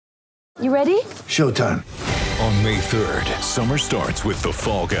You ready? Showtime. On May 3rd, summer starts with The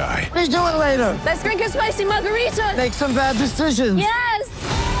Fall Guy. Let's do it later. Let's drink a spicy margarita. Make some bad decisions. Yes.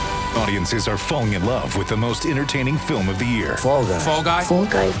 Audiences are falling in love with the most entertaining film of the year. Fall Guy. Fall Guy? Fall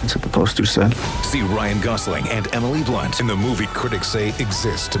guy. That's what the poster said. See Ryan Gosling and Emily Blunt in the movie critics say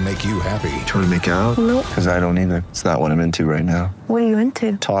exists to make you happy. Trying to make it out? Nope. Because I don't either. It's not what I'm into right now. What are you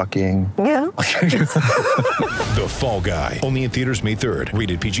into? Talking. Yeah. The Fall Guy. Only in theaters May 3rd.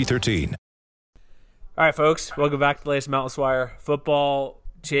 Rated PG-13. All right, folks. Welcome back to the latest Mountain Swire Football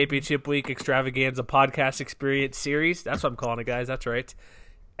Championship Week Extravaganza Podcast Experience Series. That's what I'm calling it, guys. That's right.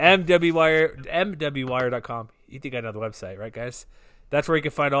 MWWire.com. You think I know the website, right, guys? That's where you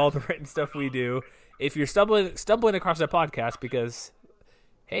can find all the written stuff we do. If you're stumbling across that podcast because,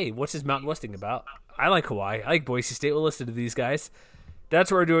 hey, what's this Mountain Westing about? I like Hawaii. I like Boise State. We'll listen to these guys.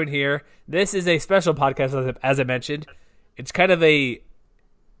 That's what we're doing here. This is a special podcast, as I mentioned. It's kind of a...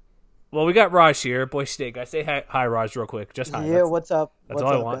 Well, we got Raj here, Boise State guy. Say hi, Raj, real quick. Just hi. Yeah, what's up? That's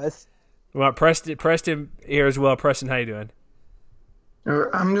what's all I up, want. guys? We want Preston here as well. Preston, how you doing?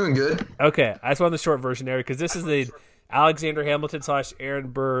 I'm doing good. Okay, I just want the short version there because this is the Alexander Hamilton / Aaron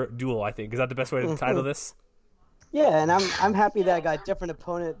Burr duel, I think. Is that the best way to title this? Yeah, and I'm happy that I got a different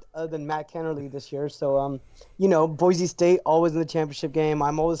opponent other than Matt Kennerly this year. So, Boise State always in the championship game.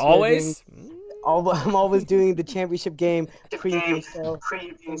 I'm always I'm always doing the championship game preview.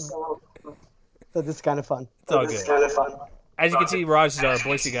 So this is kind of fun. It's all good. As you can see, Raj is our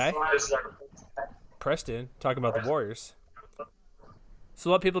Boise guy. Preston talking about the Warriors. So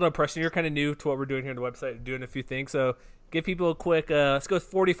let people know, Preston, you're kind of new to what we're doing here on the website, doing a few things. So give people a quick, let's go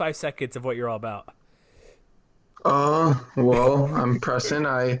 45 seconds of what you're all about. Well, I'm Preston.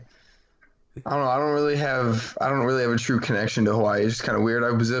 I don't know. I don't really have a true connection to Hawaii. It's just kind of weird.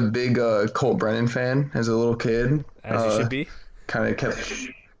 I was a big Colt Brennan fan as a little kid. As you should be. Kind of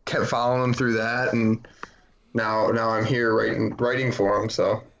kept following him through that, and now I'm here writing for him.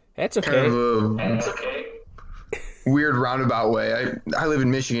 So that's okay. Kind of a weird roundabout way. I live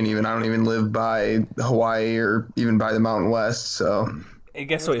in Michigan. Even I don't even live by Hawaii or even by the Mountain West. So. And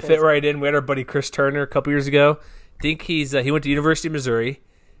guess what? He fit right in. We had our buddy Chris Turner a couple years ago. I think he went to University of Missouri.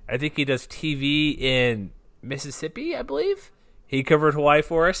 I think he does TV in Mississippi, I believe. He covered Hawaii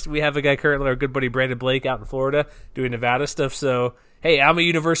for us. We have a guy currently, our good buddy Brandon Blake, out in Florida doing Nevada stuff. So, hey, I'm a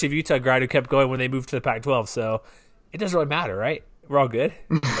University of Utah grad who kept going when they moved to the Pac-12. So, it doesn't really matter, right? We're all good.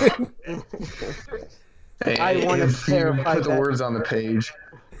 Hey, I want to clarify put the words on the page.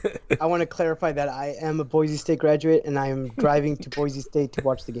 I want to clarify that I am a Boise State graduate, and I am driving to Boise State to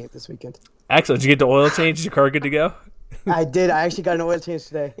watch the game this weekend. Excellent. Did you get the oil change? Is your car good to go? I did. I actually got an oil change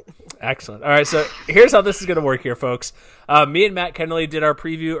today. Excellent. All right, so here's how this is going to work here, folks. Me and Matt Kennerly did our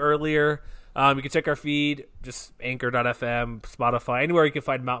preview earlier. You can check our feed, just Anchor.fm, Spotify, anywhere you can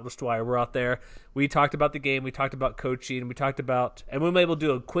find Mountain Wire. We're out there. We talked about the game. We talked about coaching. We talked about, and we were able to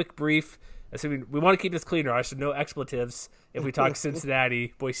do a quick brief. Assuming we want to keep this cleaner, I should no expletives if we talk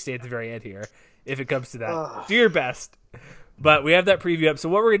Cincinnati, Boise State at the very end here, if it comes to that. Do your best. But we have that preview up. So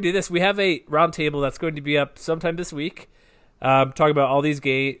what we're going to do we have a round table that's going to be up sometime this week. Talking about all these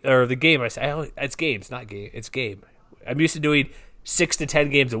the game. It's games, not game. It's game. I'm used to doing 6 to 10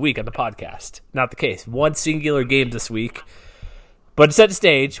 games a week on the podcast. Not the case. One singular game this week. But to set the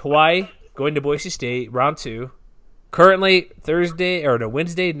stage, Hawaii going to Boise State, round 2. Currently,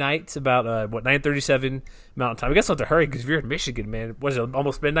 Wednesday nights about 9:37 Mountain Time. I guess I'll have to hurry because if you're in Michigan, man, was it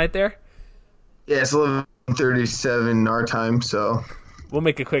almost midnight there? Yeah, it's 11:37 our time, so we'll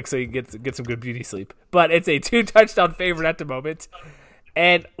make it quick so you can get some good beauty sleep. But it's a 2-touchdown favorite at the moment,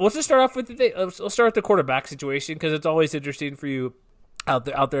 and let's just start off with let's start with the quarterback situation because it's always interesting for you out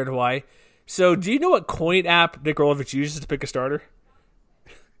there in Hawaii. So, do you know what coin app Nick Rolovich uses to pick a starter?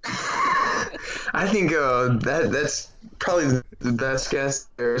 I think that's probably the best guess.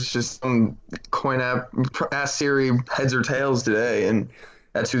 There's just some coin app. Ask Siri heads or tails today, and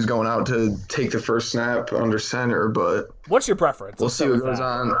that's who's going out to take the first snap under center. But what's your preference? We'll see what goes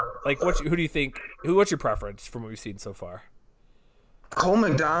on. Like, who do you think? What's your preference from what we've seen so far? Cole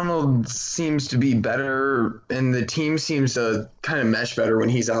McDonald seems to be better, and the team seems to kind of mesh better when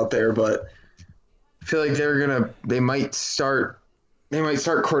he's out there. But I feel like they might start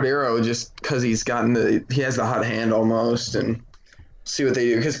Cordero just because he has the hot hand almost, and see what they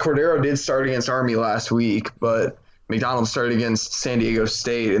do. Because Cordero did start against Army last week, but McDonald started against San Diego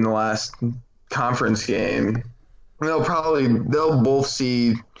State in the last conference game. They'll both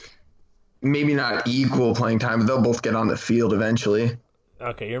see maybe not equal playing time, but they'll both get on the field eventually.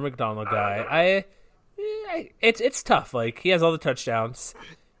 Okay, you're a McDonald guy. It's tough. Like, he has all the touchdowns.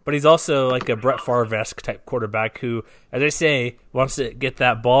 but he's also like a Brett Favre-esque type quarterback who, as I say, wants to get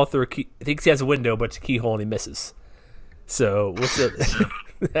that ball through. Thinks he has a window, but it's a keyhole and he misses. So we'll see.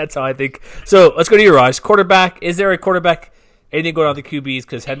 That's how I think. So let's go to your Raj. Quarterback. Is there a quarterback? Anything going on with the QBs?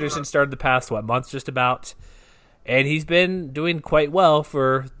 Because Henderson started the past month just about, and he's been doing quite well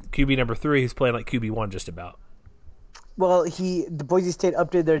for QB number 3. He's playing like QB1 just about. Well, the Boise State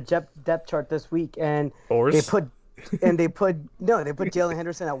updated their depth chart this week, and they put Jalen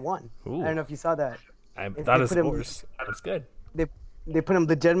Henderson at 1. Ooh. I don't know if you saw that. I thought it was Orrs. That's good. They put him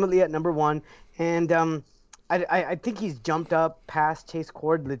legitimately at number 1, and I think he's jumped up past Chase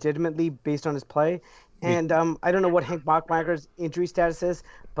Cord legitimately based on his play. And I don't know what Hank Bachmeier's injury status is,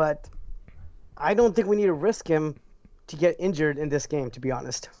 but I don't think we need to risk him to get injured in this game, to be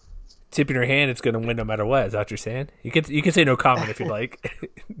honest. Tipping your hand, it's going to win no matter what. Is that what you're saying? You can say no comment if you'd like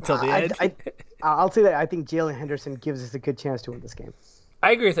until the end. I'll say that I think Jalen Henderson gives us a good chance to win this game.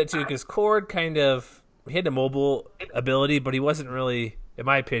 I agree with that too, because Cord kind of had a mobile ability, but he wasn't really, in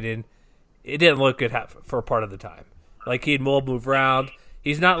my opinion, it didn't look good for a part of the time. Like he'd move around.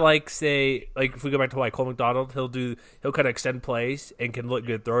 He's not like, say, like if we go back to like Cole McDonald, he'll kind of extend plays and can look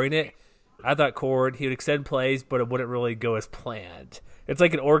good throwing it. I thought Cord, he would extend plays, but it wouldn't really go as planned. It's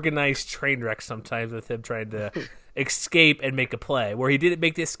like an organized train wreck sometimes with him trying to escape and make a play. Where he didn't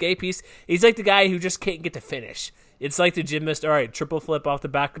make the escape, he's like the guy who just can't get to finish. It's like the gymnast, all right, triple flip off the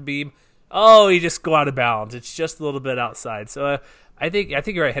back beam. Oh, he just go out of bounds. It's just a little bit outside. So I think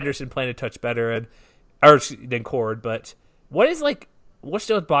you're right. Henderson playing a touch better than Cord. But what's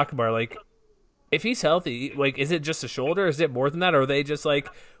still with Bachmeier? Like, if he's healthy, like, is it just a shoulder? Is it more than that? Or are they just like,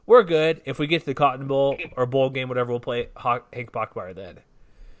 we're good. If we get to the Cotton Bowl or bowl game, whatever, we'll play Hank Bachmeier then?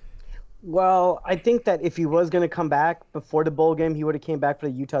 Well, I think that if he was going to come back before the bowl game, he would have came back for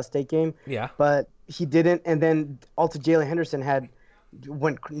the Utah State game. Yeah. But he didn't. And then also Jalen Henderson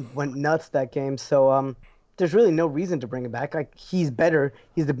went nuts that game. So there's really no reason to bring him back. Like, he's better.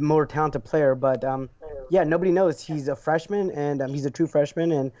 He's the more talented player. But, yeah, nobody knows. He's a freshman, and he's a true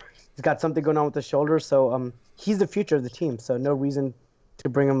freshman, and he's got something going on with the shoulder. So he's the future of the team. So no reason to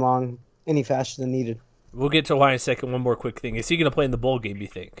bring him along any faster than needed. We'll get to why in a second. One more quick thing. Is he going to play in the bowl game, you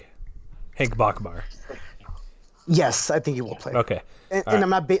think? Hank Bachmeier. Yes, I think he will play. Okay. And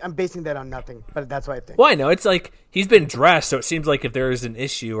I'm basing that on nothing, but that's what I think. Well, I know. It's like he's been dressed, so it seems like if there is an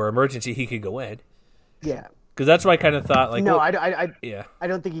issue or emergency, he could go in. Yeah. Because that's what I kind of thought. Like, no, yeah. I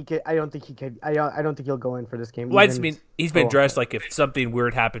don't think he could. I don't think he could. I don't think he'll go in for this game. Well, I just mean he's been dressed. Like if something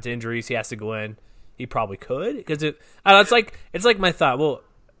weird happens, injuries, he has to go in. He probably could because I don't know, it's like my thought. Well,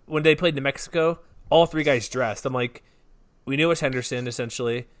 when they played New Mexico, all 3 guys dressed. I'm like, we knew it was Henderson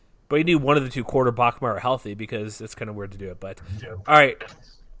essentially, but you knew one of the 2 quarter Bachmeier healthy because it's kind of weird to do it. But all right,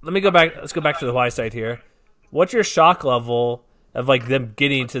 let's go back to the Y side here. What's your shock level of like them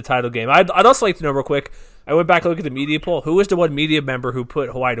getting to the title game? I'd also like to know real quick. I went back and looked at the media poll. Who was the one media member who put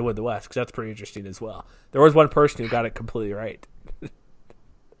Hawaii to win the West? Because that's pretty interesting as well. There was one person who got it completely right.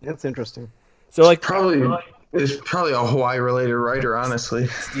 That's interesting. So like it's probably a Hawaii related writer, honestly.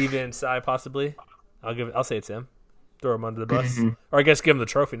 Steven Tsai possibly. I'll say it's him. Throw him under the bus, or I guess give him the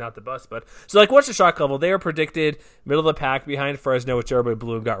trophy, not the bus. But so like, what's the shock level? They were predicted middle of the pack behind Fresno, which everybody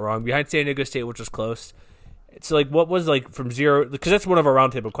blew and got wrong. Behind San Diego State, which was close. So, like, what was, like, from 0 – because that's one of our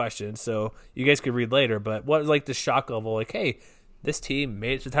roundtable questions, so you guys could read later. But what was, like, the shock level? Like, hey, this team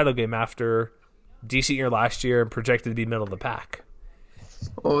made it to the title game after decent year last year and projected to be middle of the pack.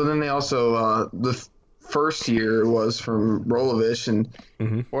 Well, then they also the first year was from Rolovich,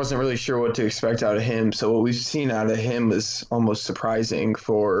 and wasn't really sure what to expect out of him. So what we've seen out of him is almost surprising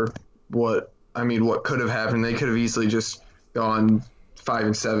for what could have happened. They could have easily just gone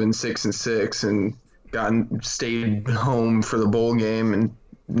 5-7, 6-6, and stayed home for the bowl game and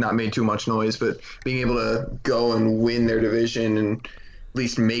not made too much noise, but being able to go and win their division and at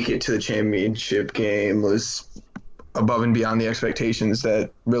least make it to the championship game was above and beyond the expectations that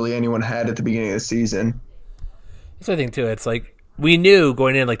really anyone had at the beginning of the season. That's the thing too. It's like we knew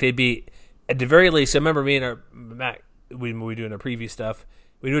going in, like they'd be at the very least. I remember me and Matt when we were doing our preview stuff.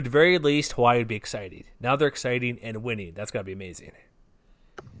 We knew at the very least Hawaii would be excited. Now they're exciting and winning. That's got to be amazing.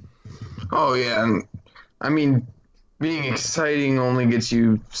 Oh yeah, and I mean, being exciting only gets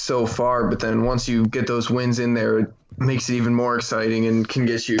you so far, but then once you get those wins in there, it makes it even more exciting and can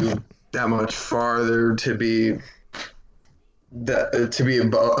get you that much farther to be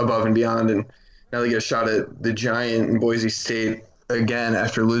above and beyond. And now they get a shot at the Giant in Boise State again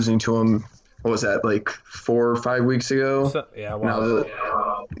after losing to them. What was that, like 4 or 5 weeks ago? So, yeah, wow.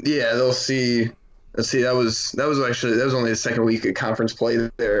 They'll see. Let's see. That was only the second week of conference play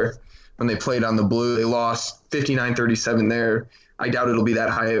there when they played on the Blue. They lost 59-37 there. I doubt it'll be that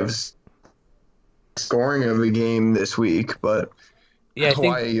high of scoring of a game this week, but yeah, I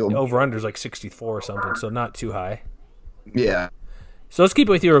think over-under is like 64 or something, so not too high. Yeah. So let's keep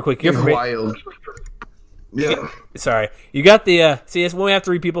it with you real quick. You're wild. Yeah. Sorry. You got the see, when we have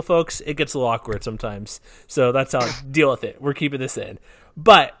 3 people, folks, it gets a little awkward sometimes. So that's how deal with it. We're keeping this in.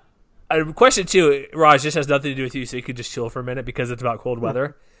 But question 2, Raj, this has nothing to do with you, so you could just chill for a minute because it's about cold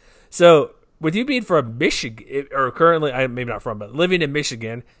weather. So with you being from Michigan, or currently, maybe not from, but living in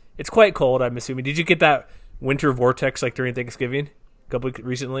Michigan, it's quite cold, I'm assuming. Did you get that winter vortex like during Thanksgiving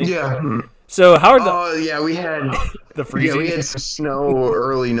recently? Yeah. So how are the? Oh yeah, we had the freezing. Yeah, we had some snow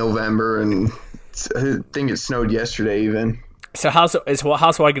early November, and I think it snowed yesterday even. So how's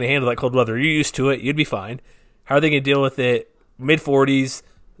Hawaii going to handle that cold weather? You're used to it. You'd be fine. How are they going to deal with it? Mid-40s,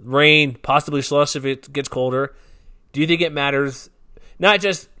 rain, possibly slush if it gets colder. Do you think it matters? Not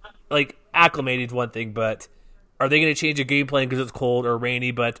just like acclimated one thing, but are they going to change a game plan because it's cold or rainy,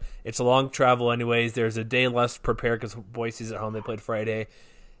 but it's a long travel anyways? There's a day less prepared because Boise's at home. They played Friday.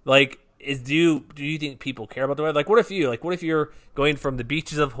 Like, do you think people care about the weather? Like, what if you're going from the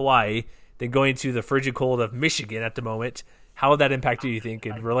beaches of Hawaii, then going to the frigid cold of Michigan at the moment? How would that impact you think,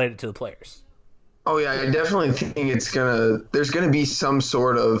 and relate it to the players? Oh yeah, I definitely think there's gonna be some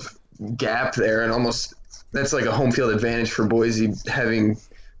sort of gap there, and almost that's like a home field advantage for Boise, having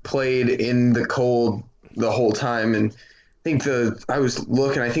played in the cold the whole time. And I think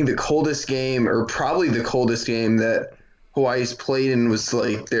the coldest game, or probably the coldest game that Hawaii's played in, was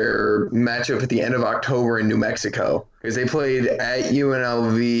like their matchup at the end of October in New Mexico, because they played at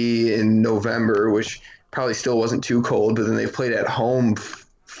UNLV in November, which probably still wasn't too cold, but then they played at home 4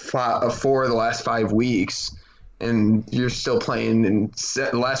 of the last 5 weeks, and you're still playing. And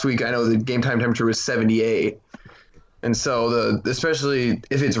last week, I know the game time temperature was 78. And so especially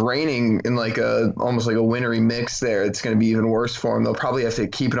if it's raining in almost like a wintry mix there, it's going to be even worse for them. They'll probably have to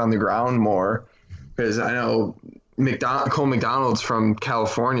keep it on the ground more, because I know Cole McDonald's from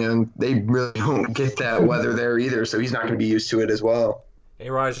California, and they really don't get that weather there either, so he's not going to be used to it as well. Hey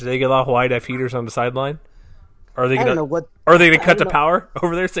Raj, do they get a lot of Hawaii Dive heaters on the sideline? Are they going to cut the power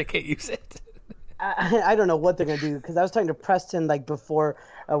over there so they can't use it? I don't know what they're going to do, because I was talking to Preston before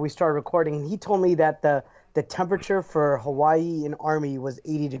we started recording, and he told me that the temperature for Hawaii and Army was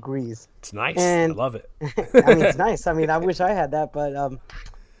 80 degrees. It's nice. And, I love it. I mean, it's nice. I mean, I wish I had that, but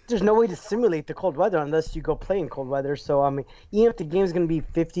there's no way to simulate the cold weather unless you go play in cold weather. So, I mean, even if the game's going to be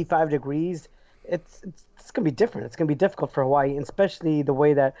 55 degrees, it's going to be different. It's going to be difficult for Hawaii, especially the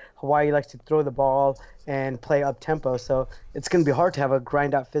way that Hawaii likes to throw the ball and play up-tempo. So it's going to be hard to have a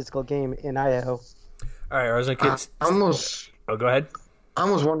grind-out physical game in Idaho. All right, Arizona kids. Go ahead. I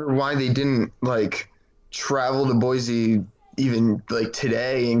almost wonder why they didn't, travel to Boise even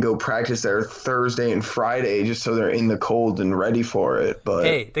today and go practice there Thursday and Friday, just so they're in the cold and ready for it. But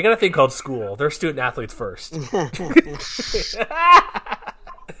hey, they got a thing called school. They're student athletes first.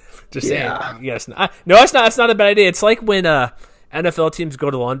 Just saying. Yes. No, it's not. It's not a bad idea. It's like when NFL teams go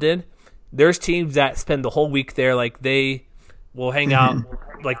to London. There's teams that spend the whole week there. Like, they will hang out.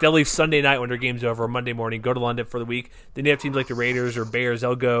 They'll leave Sunday night when their game's over, or Monday morning, go to London for the week. Then you have teams like the Raiders or Bears.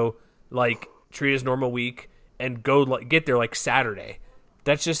 They'll go treat as normal week and go get there Saturday.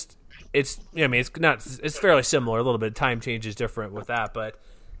 That's just it's fairly similar. A little bit of time change is different with that, but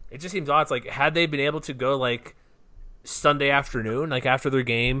it just seems odd. It's had they been able to go Sunday afternoon, after their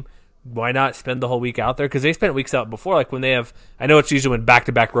game, why not spend the whole week out there? Because they spent weeks out before, when they have. I know it's usually when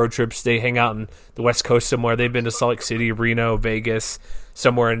back-to-back road trips they hang out in the West Coast somewhere. They've been to Salt Lake City, Reno, Vegas,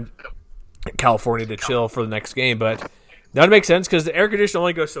 somewhere in California to chill for the next game, but. That would make sense, because the air conditioner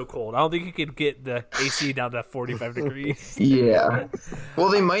only goes so cold. I don't think you could get the AC down to 45 degrees. Yeah. Well,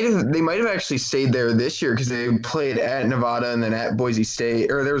 they might have actually stayed there this year, because they played at Nevada and then at Boise State,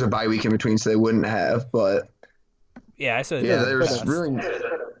 or there was a bye week in between, so they wouldn't have. But yeah, I said there's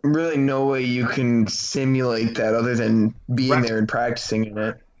really no way you can simulate that other than being there and practicing in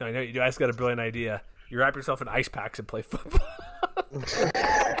it. No, I know you guys got a brilliant idea. You wrap yourself in ice packs and play football.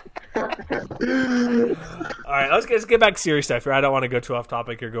 All right, let's get back to serious stuff here. I don't want to go too off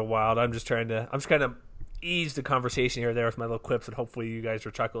topic or go wild. I'm just kind of ease the conversation here or there with my little quips, and hopefully you guys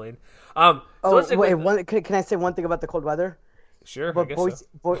are chuckling. Can I say one thing about the cold weather? Sure.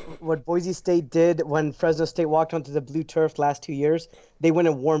 What Boise State did when Fresno State walked onto the blue turf last 2 years, they went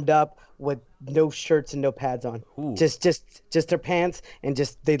and warmed up with no shirts and no pads on. Ooh. Just their pants, and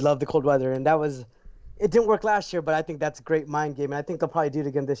they love the cold weather, and that was. It didn't work last year, but I think that's a great mind game, and I think they'll probably do it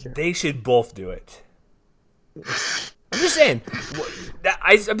again this year. They should both do it. I'm just saying.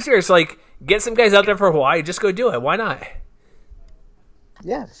 I'm serious. Get some guys out there for Hawaii. Just go do it. Why not?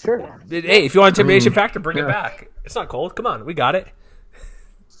 Yeah, sure. Hey, if you want intimidation factor, bring it back. It's not cold. Come on, we got it.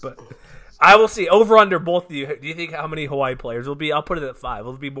 But I will see over under both of you. Do you think how many Hawaii players will be? I'll put it at 5.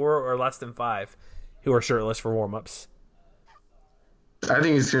 Will it be more or less than 5 who are shirtless for warm-ups? I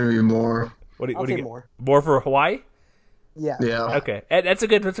think it's going to be more. What do I'll you say get? more. More for Hawaii? Yeah. Yeah. Okay, and that's a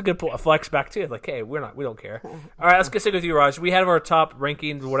good flex back too. Like, hey, we don't care. All right, let's get stick with you, Raj. We have our top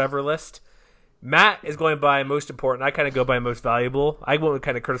rankings, whatever list. Matt is going by most important. I kind of go by most valuable. I went with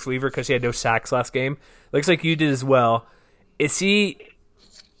kind of Curtis Weaver because he had no sacks last game. Looks like you did as well. Is he?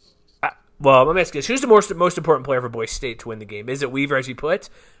 Well, let me ask you this: who's the most important player for Boise State to win the game? Is it Weaver, as you put,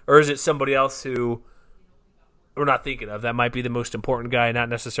 or is it somebody else who we're not thinking of that might be the most important guy, not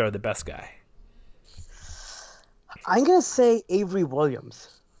necessarily the best guy? I'm gonna say Avery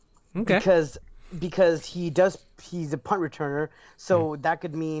Williams. Okay. Because he's a punt returner, so that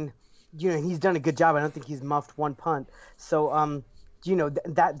could mean, he's done a good job. I don't think he's muffed one punt. So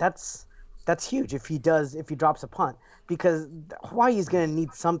that's huge if he drops a punt, because Hawaii is going to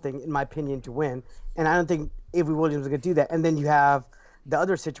need something, in my opinion, to win, and I don't think Avery Williams is going to do that. And then you have the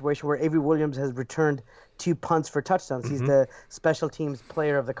other situation where Avery Williams has returned 2 punts for touchdowns. He's the special teams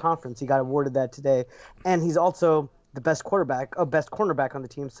player of the conference. He got awarded that today, and he's also the best cornerback on the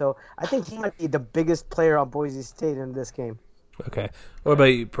team. So I think he might be the biggest player on Boise State in this game. Okay. What about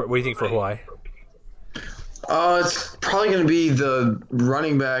you? What do you think for Hawaii? It's probably going to be the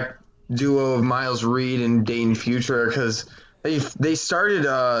running back duo of Miles Reed and Dayton Futura, because they started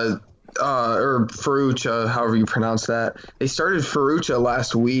or Ferruccia, however you pronounce that. They started Ferruccia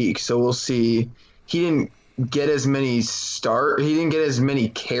last week, so we'll see. He didn't get as many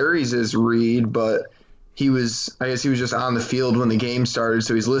carries as Reed, but I guess he was just on the field when the game started,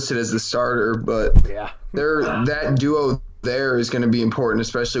 so he's listed as the starter. But yeah, that duo there is going to be important,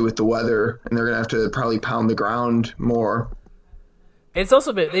 especially with the weather, and they're going to have to probably pound the ground more. It's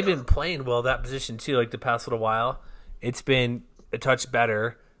also they've been playing well that position too. Like the past little while, it's been a touch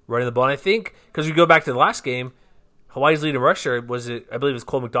better running the ball. And I think because we go back to the last game, Hawaii's leading rusher I believe it was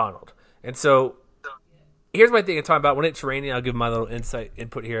Cole McDonald. And so here's my thing I'm talking about when it's raining. I'll give my little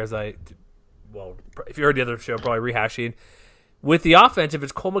input here if you heard the other show, probably rehashing. With the offense, if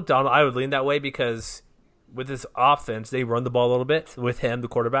it's Cole McDonald, I would lean that way because with this offense, they run the ball a little bit with him, the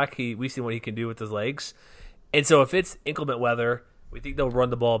quarterback. We've seen what he can do with his legs. And so if it's inclement weather, we think they'll run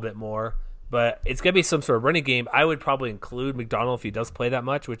the ball a bit more. But it's going to be some sort of running game. I would probably include McDonald if he does play that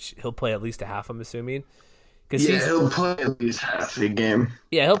much, which he'll play at least a half, I'm assuming. He'll play at least half the game.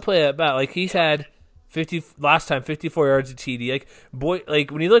 Yeah, he'll play about, he's had 54 yards of TD.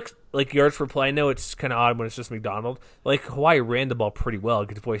 When you look yards per play, I know it's kind of odd when it's just McDonald. Hawaii ran the ball pretty well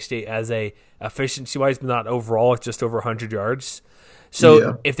against Boise State as a efficiency-wise, not overall, it's just over 100 yards.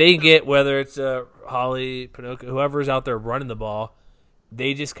 So if they can get, whether it's Holly, Pinocchio, whoever's out there running the ball,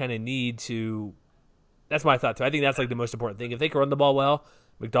 they just kind of need to – that's my thought, too. I think that's, the most important thing. If they can run the ball well,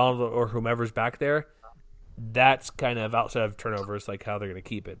 McDonald or whomever's back there, that's kind of outside of turnovers, how they're going to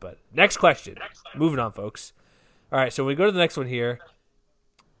keep it. But next question. Moving on, folks. All right, so we go to the next one here.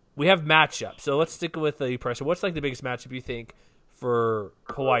 We have matchup. So let's stick with the pressure. What's the biggest matchup you think for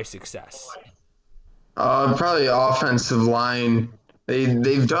Hawaii's success? Probably offensive line. They've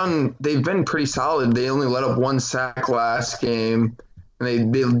been pretty solid. They only let up 1 sack last game, and they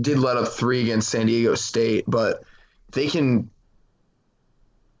did let up 3 against San Diego State. But they can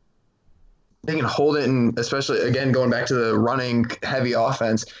hold it, and especially, again, going back to the running heavy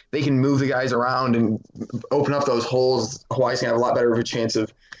offense, they can move the guys around and open up those holes. Hawaii's going to have a lot better of a chance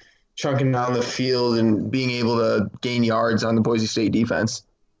of chunking down the field and being able to gain yards on the Boise State defense.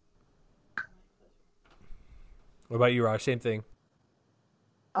 What about you, Raj? Same thing.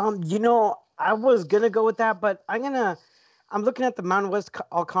 I was going to go with that, but I'm looking at the Mountain West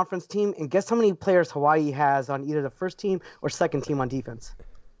All-Conference team, and guess how many players Hawaii has on either the first team or second team on defense?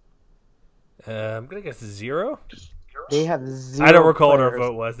 I'm gonna guess 0. They have 0. I don't recall what our players.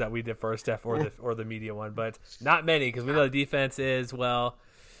 vote was that we did for Steph or the media one, but not many because we know the defense is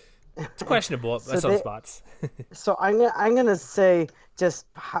it's questionable at some spots. So I'm gonna say just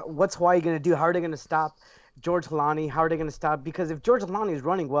what's Hawaii gonna do? How are they gonna stop George Halani? How are they gonna stop? Because if George Halani is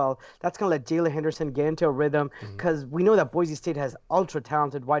running well, that's gonna let Jalen Henderson get into a rhythm. Because we know that Boise State has ultra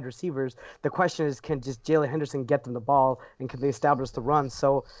talented wide receivers. The question is, can just Jalen Henderson get them the ball, and can they establish the run?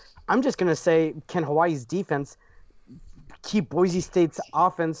 So I'm just going to say, can Hawaii's defense keep Boise State's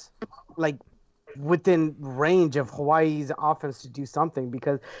offense within range of Hawaii's offense to do something?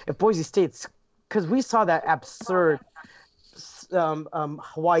 Because if Boise State's – because we saw that absurd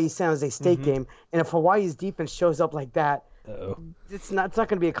Hawaii San Jose State game, and if Hawaii's defense shows up like that, it's not going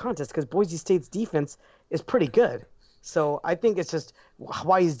to be a contest because Boise State's defense is pretty good. So I think it's just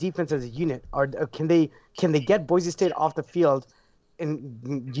Hawaii's defense as a unit. Can they get Boise State off the field,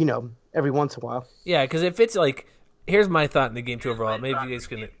 every once in a while? Yeah, because if it's like, here's my thought in the game too overall. Maybe you guys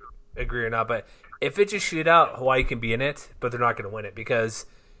can agree or not, but if it's a shootout, Hawaii can be in it, but they're not going to win it because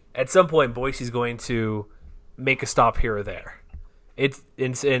at some point Boise's going to make a stop here or there. It's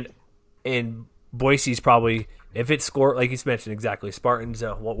in Boise's probably, if it's scored like he's mentioned exactly, Spartans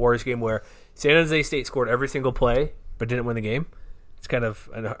Warriors game where San Jose State scored every single play but didn't win the game. It's kind of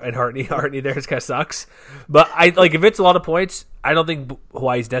an Hartney there. It kind of sucks. But if it's a lot of points, I don't think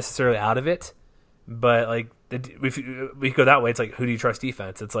Hawaii's necessarily out of it. But if we go that way, it's like, who do you trust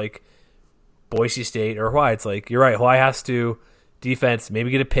defense? It's like Boise State or Hawaii. It's like, you're right, Hawaii has to defense,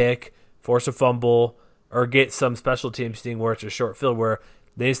 maybe get a pick, force a fumble, or get some special teams thing where it's a short field where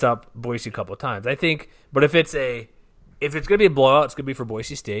they stop Boise a couple of times. I think, but if it's going to be a blowout, it's going to be for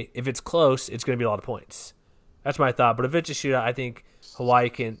Boise State. If it's close, it's going to be a lot of points. That's my thought. But if it's a shootout, I think Hawaii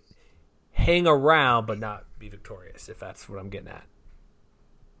can hang around but not be victorious, if that's what I'm getting at.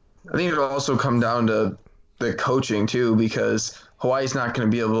 I think it'll also come down to the coaching too, because Hawaii's not going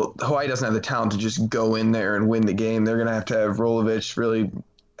to be able. Hawaii doesn't have the talent to just go in there and win the game. They're going to have Rolovich really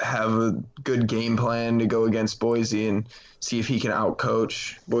have a good game plan to go against Boise and see if he can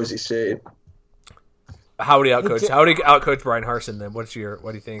outcoach Boise State. How would he outcoach? How would he outcoach Brian Harsin then? What do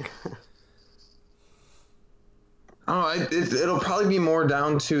you think? I don't know. It'll probably be more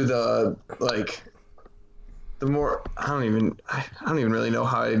down to the more. I don't even really know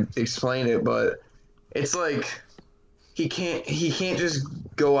how to explain it, but it's like he can't just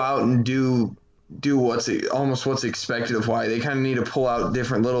go out and do what's expected of Hawaii. They kind of need to pull out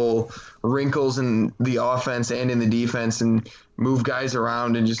different little wrinkles in the offense and in the defense and move guys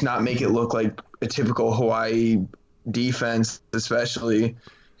around and just not make it look like a typical Hawaii defense, especially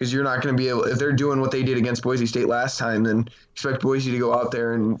because you're not going to be able, if they're doing what they did against Boise State last time, then expect Boise to go out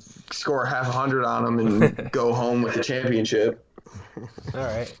there and score 100 on them and go home with the championship. All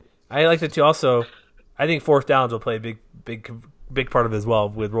right. I like that too. Also, I think fourth downs will play a big part of it as well.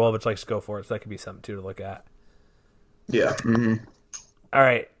 With Rolovich likes to go for it, so that could be something too to look at. Yeah. Mm-hmm. All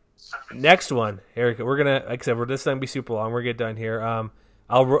right. Next one, Eric. We're gonna, like I said, this is gonna be super long. We're gonna get done here.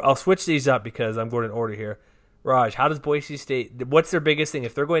 I'll switch these up because I'm going in order here. Raj, how does Boise State? What's their biggest thing?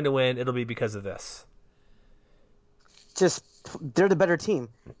 If they're going to win, it'll be because of this. Just they're the better team,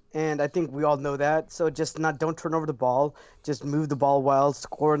 and I think we all know that. So don't turn over the ball. Just move the ball well,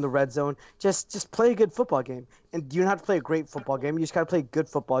 score in the red zone. Just play a good football game. And you don't have to play a great football game. You just got to play a good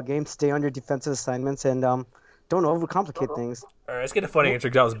football game. Stay on your defensive assignments and don't overcomplicate things. All right, let's get a funny answer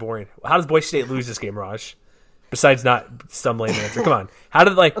because that was boring. How does Boise State lose this game, Raj? Besides not stumbling the answer, come on. How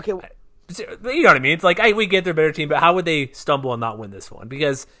did okay? You know what I mean? It's like we get their better team, but how would they stumble and not win this one?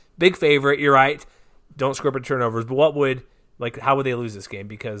 Because big favorite, you're right. Don't screw up at turnovers, but how would they lose this game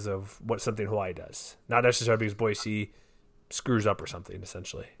because of something Hawaii does? Not necessarily because Boise screws up or something,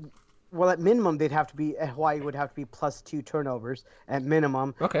 essentially. Well, at minimum, Hawaii would have to be +2 turnovers at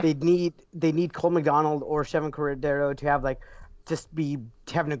minimum. Okay. They need Cole McDonald or Chevin Cordero to have just be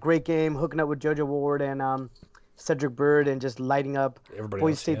having a great game, hooking up with JoJo Ward and Cedric Bird and just lighting up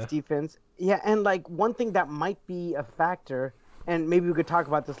Boise State's defense. Yeah, and one thing that might be a factor, and maybe we could talk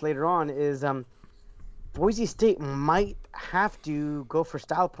about this later on, is Boise State might have to go for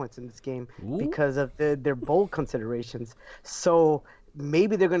style points in this game because of their bowl considerations. So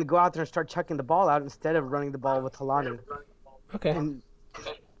maybe they're going to go out there and start chucking the ball out instead of running the ball with Kalani. Okay. And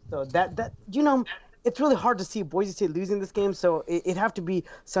so that it's really hard to see Boise State losing this game. So it'd have to be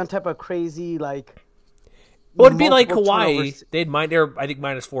some type of crazy Well, it'd be like Hawaii. They were, I think,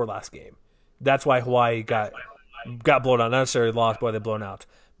 -4 last game. That's why Hawaii got blown out. Not necessarily lost, but they blown out.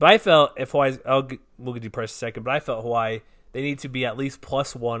 But I felt if Hawaii, we'll get to price in a second, but I felt Hawaii, they need to be at least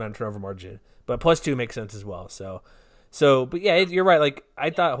 +1 on turnover margin. But +2 makes sense as well. But yeah, you're right. I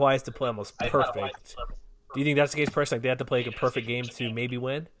thought Hawaii has to play almost perfect. Do you think that's the case, Price? They have to play a perfect game to maybe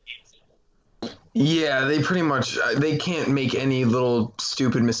win? Yeah, they pretty much they can't make any little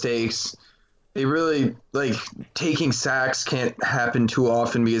stupid mistakes. They really taking sacks can't happen too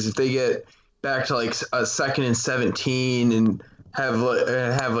often because if they get back to a 2nd and 17 and have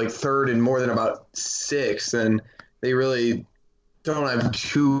 3rd and more than about 6, then they really don't have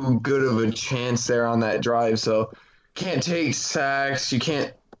too good of a chance there on that drive. So can't take sacks. You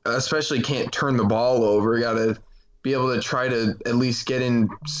can't turn the ball over. You got to be able to try to at least get in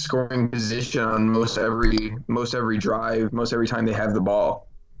scoring position on most every drive, most every time they have the ball.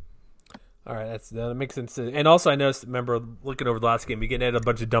 All right, that makes sense. And also, I noticed, remember, looking over the last game, we getting a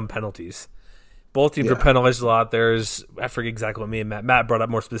bunch of dumb penalties. Both teams were penalized a lot. I forget exactly what me and Matt brought up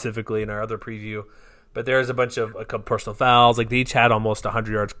more specifically in our other preview. but there's a bunch of a couple personal fouls. Like they each had almost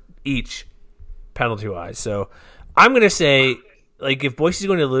 100 yards each penalty-wise. So I'm going to say, like, if Boise's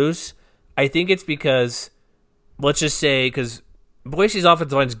going to lose, I think it's because, let's just say, because Boise's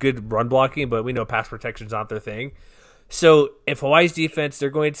offensive line is good run blocking, but we know pass protection is not their thing. So if Hawaii's defense, they're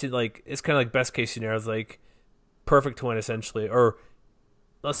going to, like, it's kind of like best case scenarios, like perfect win essentially, or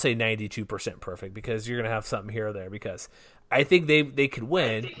let's say 92% perfect, because you're going to have something here or there, because I think they could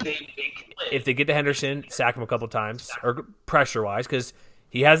win if they get to Henderson, sack him a couple times, or pressure-wise, because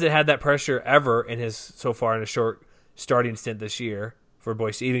he hasn't had that pressure ever in his short starting stint this year for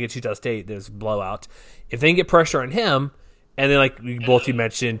Boise. Even against Utah State, there's a blowout. If they can get pressure on him, and then like both you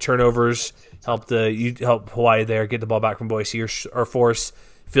mentioned, turnovers help Hawaii there get the ball back from Boise, or force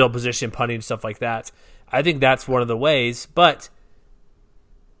field position, punting, stuff like that. I think that's one of the ways. But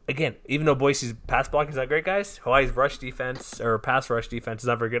again, even though Boise's pass blocking is not great, guys, Hawaii's rush defense or pass rush defense is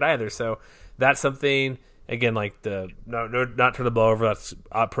not very good either. So that's something. Again, like not turn the ball over. That's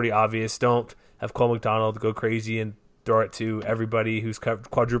pretty obvious. Don't have Cole McDonald go crazy and throw it to everybody who's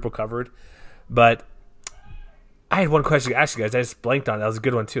quadruple covered. But I had one question to ask you guys. I just blanked on it. That was a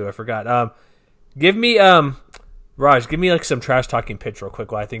good one too. I forgot. Give me Raj. Give me like some trash talking pitch real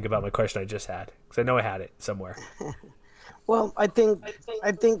quick while I think about my question I just had, because I know I had it somewhere. Well, I think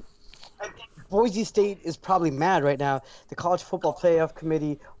Boise State is probably mad right now. The College Football Playoff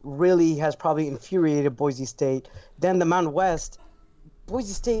Committee really has probably infuriated Boise State. Then the Mountain West,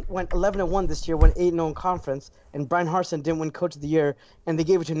 Boise State went 11-1 this year, went 8-0 in conference, and Brian Harsin didn't win Coach of the Year, and they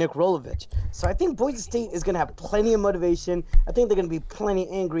gave it to Nick Rolovich. So I think Boise State is going to have plenty of motivation. I think they're going to be plenty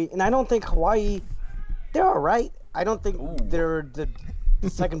angry, and I don't think Hawaii, they're all right. I don't think they're the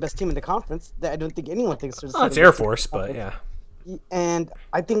second best team in the conference. I don't think anyone thinks they're the second It's Air Force, but yeah. And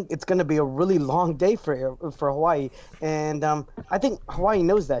I think it's going to be a really long day for Hawaii, and I think Hawaii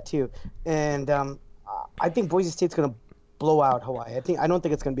knows that too. And I think Boise State's going to blow out Hawaii. I don't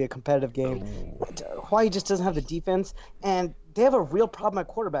think it's going to be a competitive game. Hawaii just doesn't have the defense, and they have a real problem at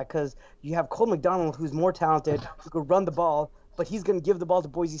quarterback, because you have Cole McDonald, who's more talented, who could run the ball, but he's going to give the ball to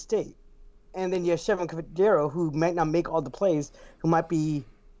Boise State. And then you have Chevron Cavallero, who might not make all the plays, who might be,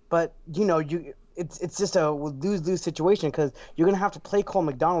 but it's just a lose-lose situation, because you're going to have to play Cole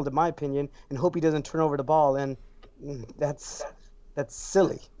McDonald, in my opinion, and hope he doesn't turn over the ball, and that's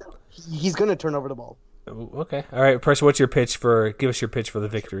silly. He's going to turn over the ball. Okay. All right, Preston, give us your pitch for the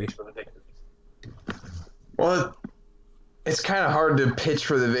victory. Well, it's kind of hard to pitch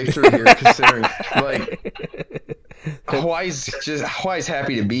for the victory here, considering like Hawaii's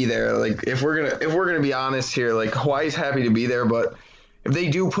happy to be there. Like if we're gonna be honest here, like Hawaii's happy to be there, but if they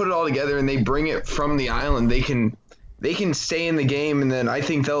do put it all together and they bring it from the island, they can stay in the game, and then I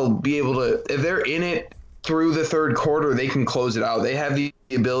think they'll be able to, if they're in it through the third quarter, they can close it out. They have the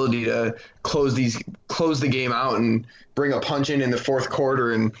ability to close the game out and bring a punch in the fourth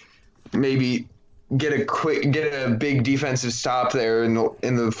quarter and maybe get a big defensive stop there in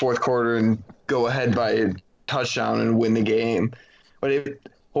the fourth quarter and go ahead by a touchdown and win the game. But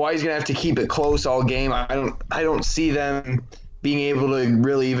Hawaii's gonna have to keep it close all game. I don't see them being able to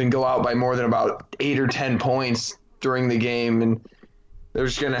really even go out by more than about 8 or 10 points during the game, and they're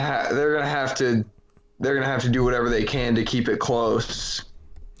gonna have to do whatever they can to keep it close.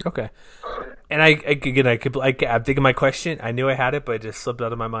 Okay. And I'm thinking my question. I knew I had it, but it just slipped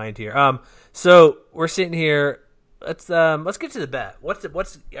out of my mind here. So we're sitting here. Let's get to the bet.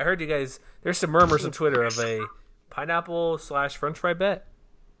 I heard you guys. There's some murmurs on Twitter of a pineapple / French fry bet.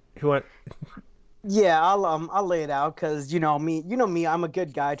 Who went? Yeah, I'll lay it out, because you know me, I'm a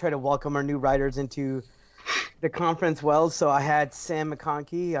good guy. I try to welcome our new writers into the conference well. So I had Sam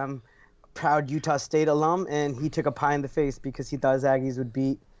McConkey. I'm a proud Utah State alum, and he took a pie in the face because he thought his Aggies would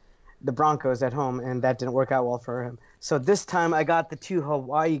beat the Broncos at home, and that didn't work out well for him. So this time I got the two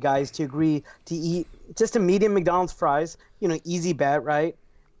Hawaii guys to agree to eat just a medium McDonald's fries. Easy bet, right?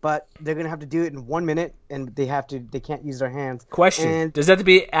 But they're gonna have to do it in 1 minute, and they can't use their hands. Question: does that have to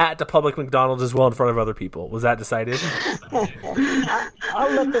be at the public McDonald's as well in front of other people? Was that decided? I'll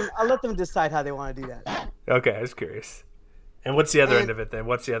let them decide how they want to do that. Okay, I was curious. And what's the other end of it then?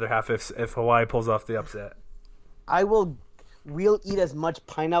 What's the other half if Hawaii pulls off the upset? We'll eat as much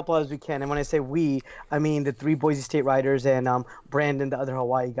pineapple as we can. And when I say we, I mean the 3 Boise State writers and Brandon, the other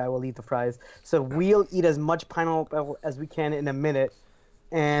Hawaii guy, will eat the fries. So we'll eat as much pineapple as we can in a minute.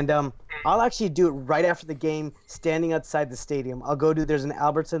 And I'll actually do it right after the game, standing outside the stadium. There's an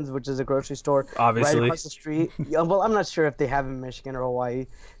Albertsons, which is a grocery store obviously right across the street. Well, I'm not sure if they have in Michigan or Hawaii.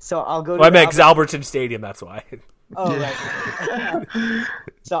 So I'll go to I meant Albertson Stadium, that's why. Oh, right.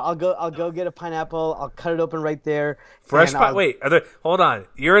 So I'll go get a pineapple. I'll cut it open right there. Fresh pineapple. Wait, hold on.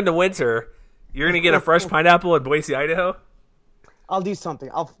 You're in the winter. You're gonna get a fresh pineapple in Boise, Idaho. I'll do something.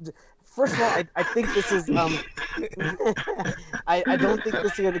 First of all, I think this is I don't think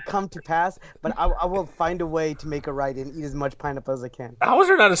this is going to come to pass, but I will find a way to make it right and eat as much pineapple as I can. How is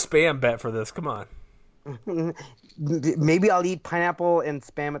there not a spam bet for this? Come on. Maybe I'll eat pineapple and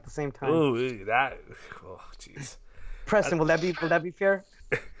spam at the same time. Ooh, that. Oh, jeez. Preston, will that be fair?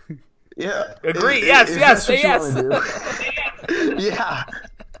 Yeah. Agree. Yes. Say yes. Yeah.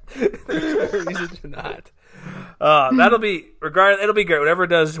 There's no reason to not. That'll be it'll be great. Whatever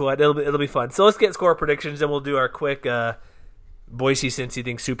does what, it'll be fun. So let's get score predictions, and we'll do our quick Boise Cincy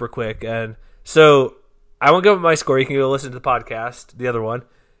thing super quick. And so I won't give up my score. You can go listen to the podcast, the other one.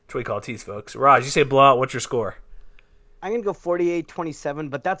 That's what we call tease, folks. Raj, you say blowout. What's your score? I'm going to go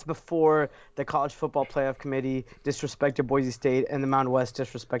 48-27, but that's before the College Football Playoff Committee disrespected Boise State and the Mountain West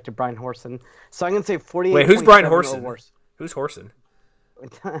disrespected Brian Horson. So I'm going to say 48-27. Wait, who's Brian Horson? Who's Horson?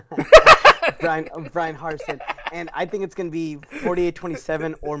 Brian Harsin, and I think it's going to be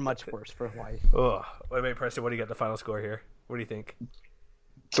 48-27 or much worse for Hawaii. Oh, wait, Preston, what do you got the final score here? What do you think?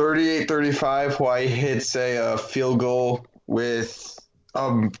 38-35. Hawaii hits a field goal with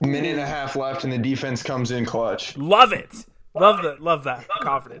a minute and a half left, and the defense comes in clutch. Love it. Love that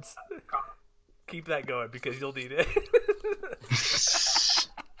confidence. Keep that going because you'll need it.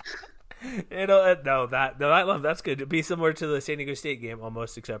 That's good. It'd be similar to the San Diego State game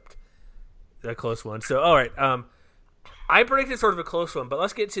almost, except a close one. So, all right. I predicted sort of a close one, but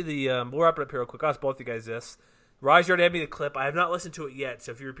let's get to the we'll wrap it up here real quick. I'll ask both of you guys this. Raj, you already had me the clip. I have not listened to it yet,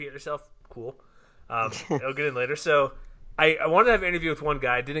 so if you repeat yourself, cool. It'll get in later. So I wanted to have an interview with one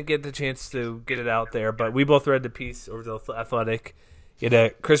guy. I didn't get the chance to get it out there, but we both read the piece over the Athletic.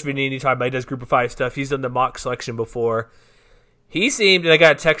 Chris Vanini talking about he does Group of 5 stuff. He's done the mock selection before. He seemed, and I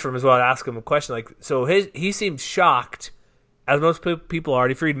got a text from him as well to ask him a question. He seemed shocked, as most people are.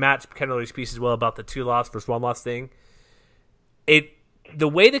 If you read Matt Kenneally's piece as well about the 2-loss versus 1-loss thing, the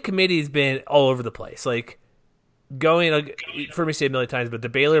way the committee's been all over the place. You've heard me say it a million times, but the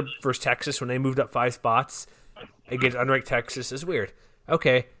Baylor versus Texas, when they moved up 5 spots against unranked Texas, is weird.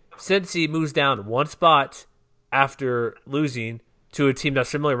 Okay, Cincy moves down 1 spot after losing to a team that's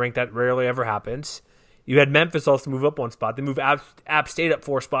similarly ranked. That rarely ever happens. You had Memphis also move up 1 spot. They moved App State up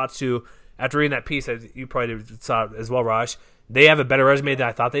 4 spots to, after reading that piece, as you probably saw it as well, Raj, they have a better resume than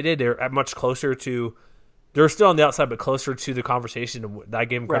I thought they did. They're much closer to – they're still on the outside, but closer to the conversation that I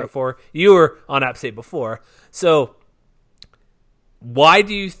gave them credit for. You were on App State before. So why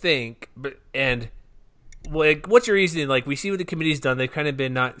do you think – and what's your reasoning? We see what the committee's done. They've kind of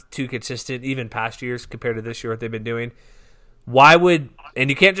been not too consistent, even past years compared to this year, what they've been doing. Why would –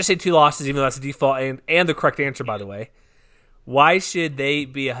 and you can't just say 2 losses, even though that's the default and the correct answer, by the way. Why should they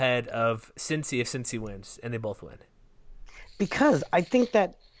be ahead of Cincy if Cincy wins and they both win? Because I think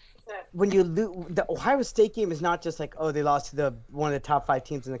that when you lose, the Ohio State game is not just they lost to one of the top 5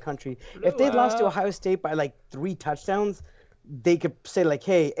 teams in the country. If they lost to Ohio State by 3 touchdowns, they could say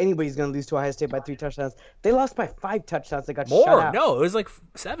hey, anybody's going to lose to Ohio State by 3 touchdowns. They lost by 5 touchdowns. They got shut out. No, it was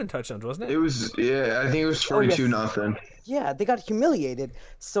 7 touchdowns, wasn't it? It was, I think it was 42-0. Yeah, they got humiliated.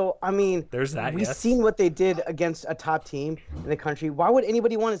 So, I mean, there's that. We've seen what they did against a top team in the country. Why would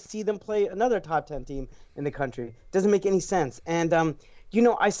anybody want to see them play another top 10 team in the country? Doesn't make any sense. And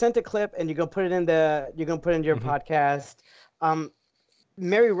I sent a clip, and you're gonna put it in your podcast.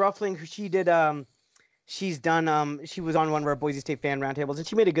 Mary Ruffling, who she did, she's done. She was on one of our Boise State fan roundtables, and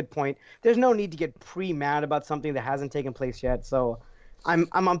she made a good point. There's no need to get pre-mad about something that hasn't taken place yet. So, I'm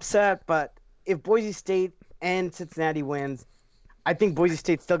upset, but if Boise State and Cincinnati wins, I think Boise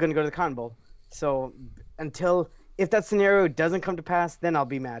State's still going to go to the Cotton Bowl. So if that scenario doesn't come to pass, then I'll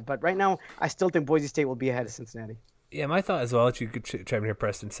be mad. But right now, I still think Boise State will be ahead of Cincinnati. Yeah, my thought as well. You could chime in here,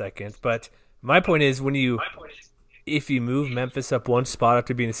 Preston, second. But my point is, if you move Memphis up 1 spot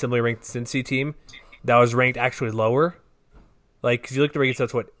after being a similarly ranked Cincy team that was ranked actually lower, because you look at the rankings,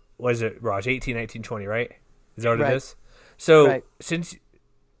 that's what was it, Raj? 18, 19, 20, right? Is that what it is? So since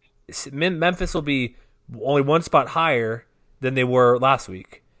Memphis will be only 1 spot higher than they were last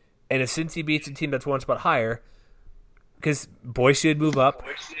week. And if Cincy beats a team that's 1 spot higher, because Boise should move up,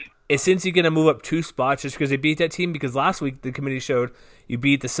 is Cincy going to move up 2 spots just because they beat that team? Because last week the committee showed you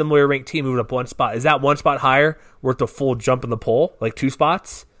beat the similar ranked team moving up 1 spot. Is that 1 spot higher worth the full jump in the poll, 2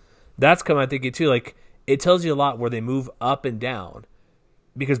 spots? That's coming, I think, too. It tells you a lot where they move up and down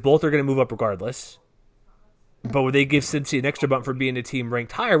because both are going to move up regardless. But would they give Cincy an extra bump for being a team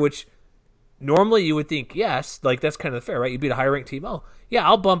ranked higher, which – normally, you would think yes, that's kind of fair, right? You beat a higher ranked team. Oh, yeah,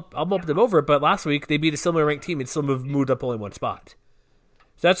 I'll bump them over. But last week they beat a similar ranked team and still moved up only 1 spot.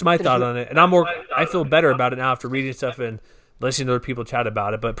 So that's my thought on it. And I feel better about it now after reading stuff and listening to other people chat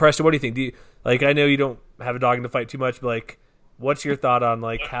about it. But Preston, what do you think? Do you, like, I know you don't have a dog in the fight too much, but like, what's your thought on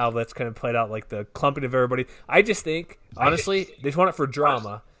like how that's kind of played out, like the clumping of everybody? I just think, honestly, they just want it for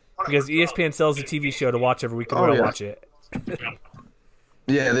drama because ESPN sells a TV show to watch every week and we're gonna watch it.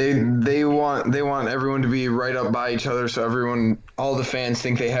 Yeah, they want everyone to be right up by each other, so all the fans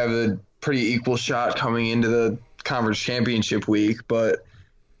think they have a pretty equal shot coming into the conference championship week. But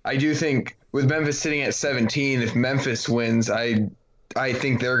I do think with Memphis sitting at 17, if Memphis wins, I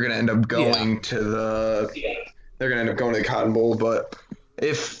think they're going to end up going to the Cotton Bowl. But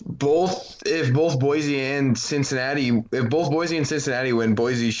if both Boise and Cincinnati win,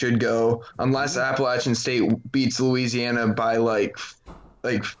 Boise should go, unless Appalachian State beats Louisiana by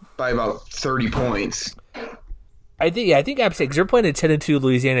by about 30 points. I think App State, because they're playing a 10-2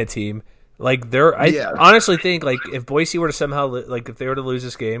 Louisiana team. Like honestly think like if Boise were to somehow like if they were to lose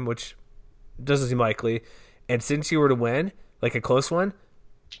this game, which doesn't seem likely, and Cincy were to win like a close one,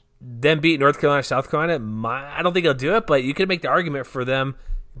 then beat North Carolina, South Carolina, I don't think they'll do it. But you could make the argument for them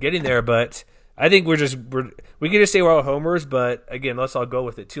getting there. But I think we can just say we're all homers. But again, let's all go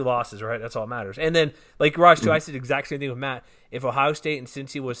with it. 2 losses, right? That's all that matters. And then like Raj too, I said the exact same thing with Matt. If Ohio State and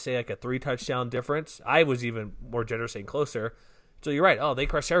Cincy was say like a 3-touchdown difference, I was even more generous saying closer. So you're right. Oh, they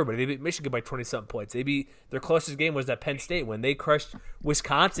crushed everybody. They beat Michigan by 20-something points. Their closest game was that Penn State when they crushed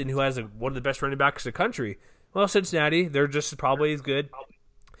Wisconsin, who has one of the best running backs in the country. Well, Cincinnati, they're just probably as good.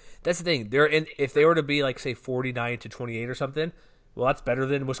 That's the thing. If they were to be like say 49-28 or something, well, that's better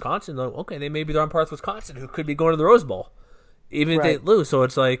than Wisconsin. Okay, they're on par with Wisconsin, who could be going to the Rose Bowl, even if they lose. So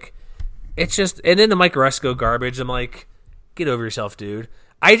it's like, it's just, and then the Mike Resco garbage. I'm like, get over yourself, dude.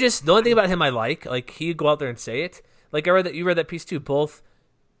 The only thing about him I like he'd go out there and say it. Like you read that piece too. Both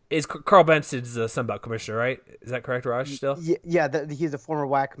is Carl Benson's the Sunbelt commissioner, right? Is that correct, Raj? Still, yeah. He's a former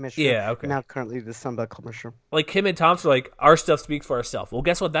WAC commissioner. Yeah, okay. Now currently the Sunbelt commissioner. Like him and Thompson, are like our stuff speaks for ourselves. Well,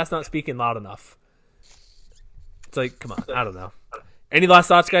 guess what? That's not speaking loud enough. It's like, come on, I don't know. Any last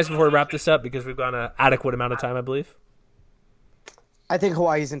thoughts, guys, before we wrap this up? Because we've gone an adequate amount of time, I believe. I think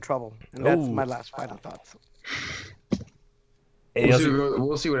Hawaii's in trouble, and that's my last final thoughts.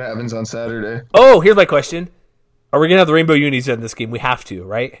 We'll see what happens on Saturday. Oh, here's my question. Are we going to have the rainbow unis in this game? We have to,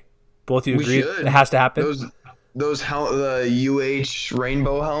 right? Both of you agree it has to happen? The UH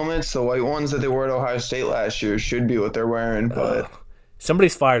rainbow helmets, the white ones that they wore at Ohio State last year, should be what they're wearing. But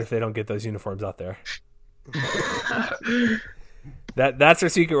somebody's fired if they don't get those uniforms out there. That's their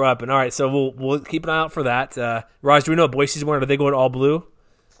secret weapon. All right, so we'll keep an eye out for that. Raj, do we know what Boise's wearing? Are they going all blue?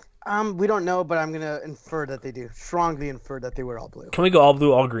 We don't know, but I'm going to infer that they do. Strongly infer that they wear all blue. Can we go all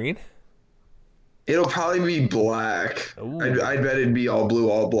blue, all green? It'll probably be black. I'd bet it'd be all blue,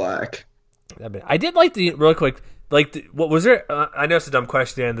 all black. I did like real quick, what was there? I know it's a dumb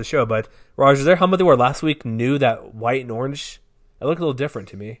question at the end of the show, but Raj, is there helmet they wore last week new that white and orange? It looked a little different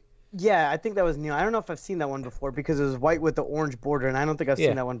to me. Yeah, I think that was new. I don't know if I've seen that one before because it was white with the orange border, and I don't think I've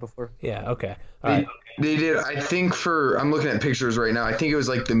seen that one before. Yeah, okay. All right. They did, I think I'm looking at pictures right now. I think it was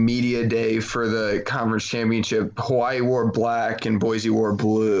like the media day for the conference championship. Hawaii wore black and Boise wore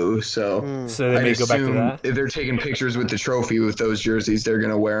blue. So they may go back to that. If they're taking pictures with the trophy with those jerseys, they're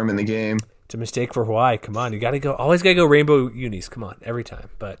going to wear them in the game. It's a mistake for Hawaii. Come on, you always gotta go rainbow unis. Come on, every time.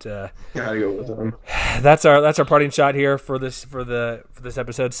 But gotta go with them. That's our parting shot here for this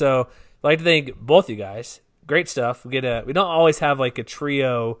episode. So I'd like to thank both you guys. Great stuff. We don't always have like a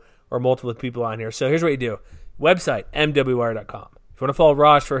trio or multiple people on here. So here's what you do. Website, mwwire.com. If you want to follow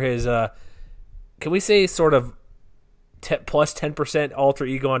Raj for his, can we say sort of plus 10% alter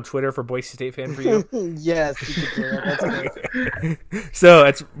ego on Twitter for Boise State fan for you? Yes. You can do that. That's great. So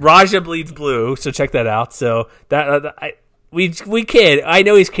it's Raja Bleeds Blue. So check that out. So we kid. I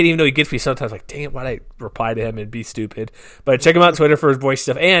know he's kidding, even though he gets me sometimes like, dang it, why'd I reply to him and be stupid? But check him out on Twitter for his Boise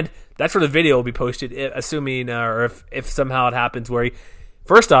stuff. And that's where the video will be posted, assuming, or if somehow it happens where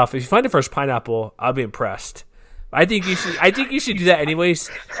first off, if you find the first pineapple, I'll be impressed. I think you should do that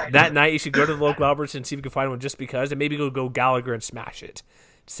anyways. That night you should go to the local Albertsons and see if you can find one just because, and maybe go Gallagher and smash it.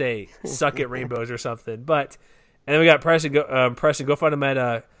 Say suck at rainbows or something. But and then we got Preston. Go find him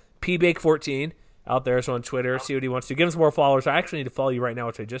at pbake14 out there. So on Twitter, see what he wants to. Give him some more followers. I actually need to follow you right now,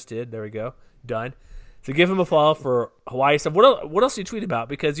 which I just did. There we go. Done. So give him a follow for Hawaii stuff. What else do you tweet about?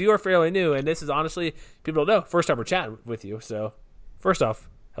 Because you are fairly new, and this is honestly, people don't know. First time we're chatting with you. So first off,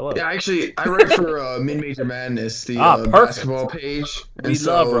 hello. Yeah, actually, I write for Mid-Major Madness, the basketball page. We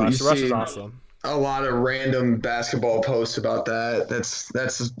love Russ. Russ is awesome. A lot of random basketball posts about that.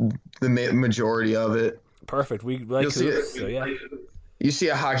 That's the majority of it. Perfect. We like hoops, so yeah. You see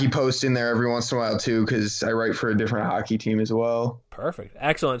a hockey post in there every once in a while too, because I write for a different hockey team as well. Perfect.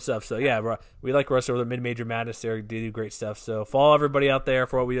 Excellent stuff. So, yeah, we like Russ over the Mid-Major Madness there. They do great stuff. So, follow everybody out there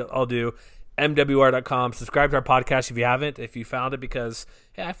for what we all do. MWR.com. Subscribe to our podcast if you haven't. If you found it because,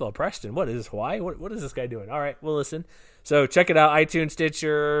 hey, I feel Preston. What is this, Hawaii? What is this guy doing? All right, we'll listen. So, check it out. iTunes,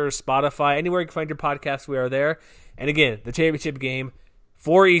 Stitcher, Spotify. Anywhere you can find your podcast, we are there. And, again, the championship game,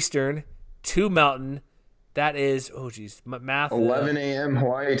 4 Eastern, 2 Mountain. That is, math. 11 a.m.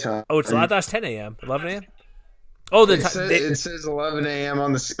 Hawaii time. Oh, I thought it was 10 a.m. 11 a.m.? Oh, it says 11 a.m.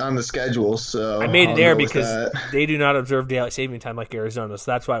 on the schedule. So I made it there because they do not observe daylight saving time like Arizona,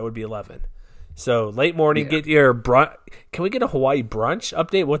 so that's why it would be 11. So late morning, get your brunch. Can we get a Hawaii brunch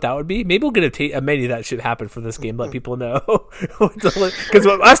update? What that would be? Maybe we'll get a menu that should happen for this game. Let people know because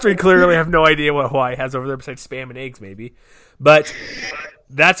us three clearly have no idea what Hawaii has over there besides spam and eggs, maybe. But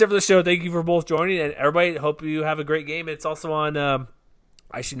that's it for the show. Thank you for both joining, and everybody. Hope you have a great game. It's also on.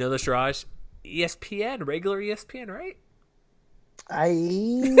 I should know this, Raj. ESPN, regular ESPN, right?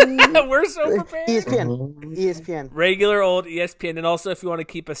 We're so prepared. ESPN. Regular old ESPN. And also, if you want to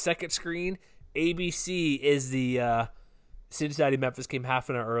keep a second screen, ABC is the Cincinnati-Memphis game half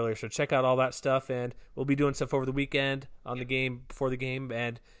an hour earlier. So check out all that stuff, and we'll be doing stuff over the weekend on the game, before the game.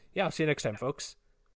 And, yeah, I'll see you next time, folks.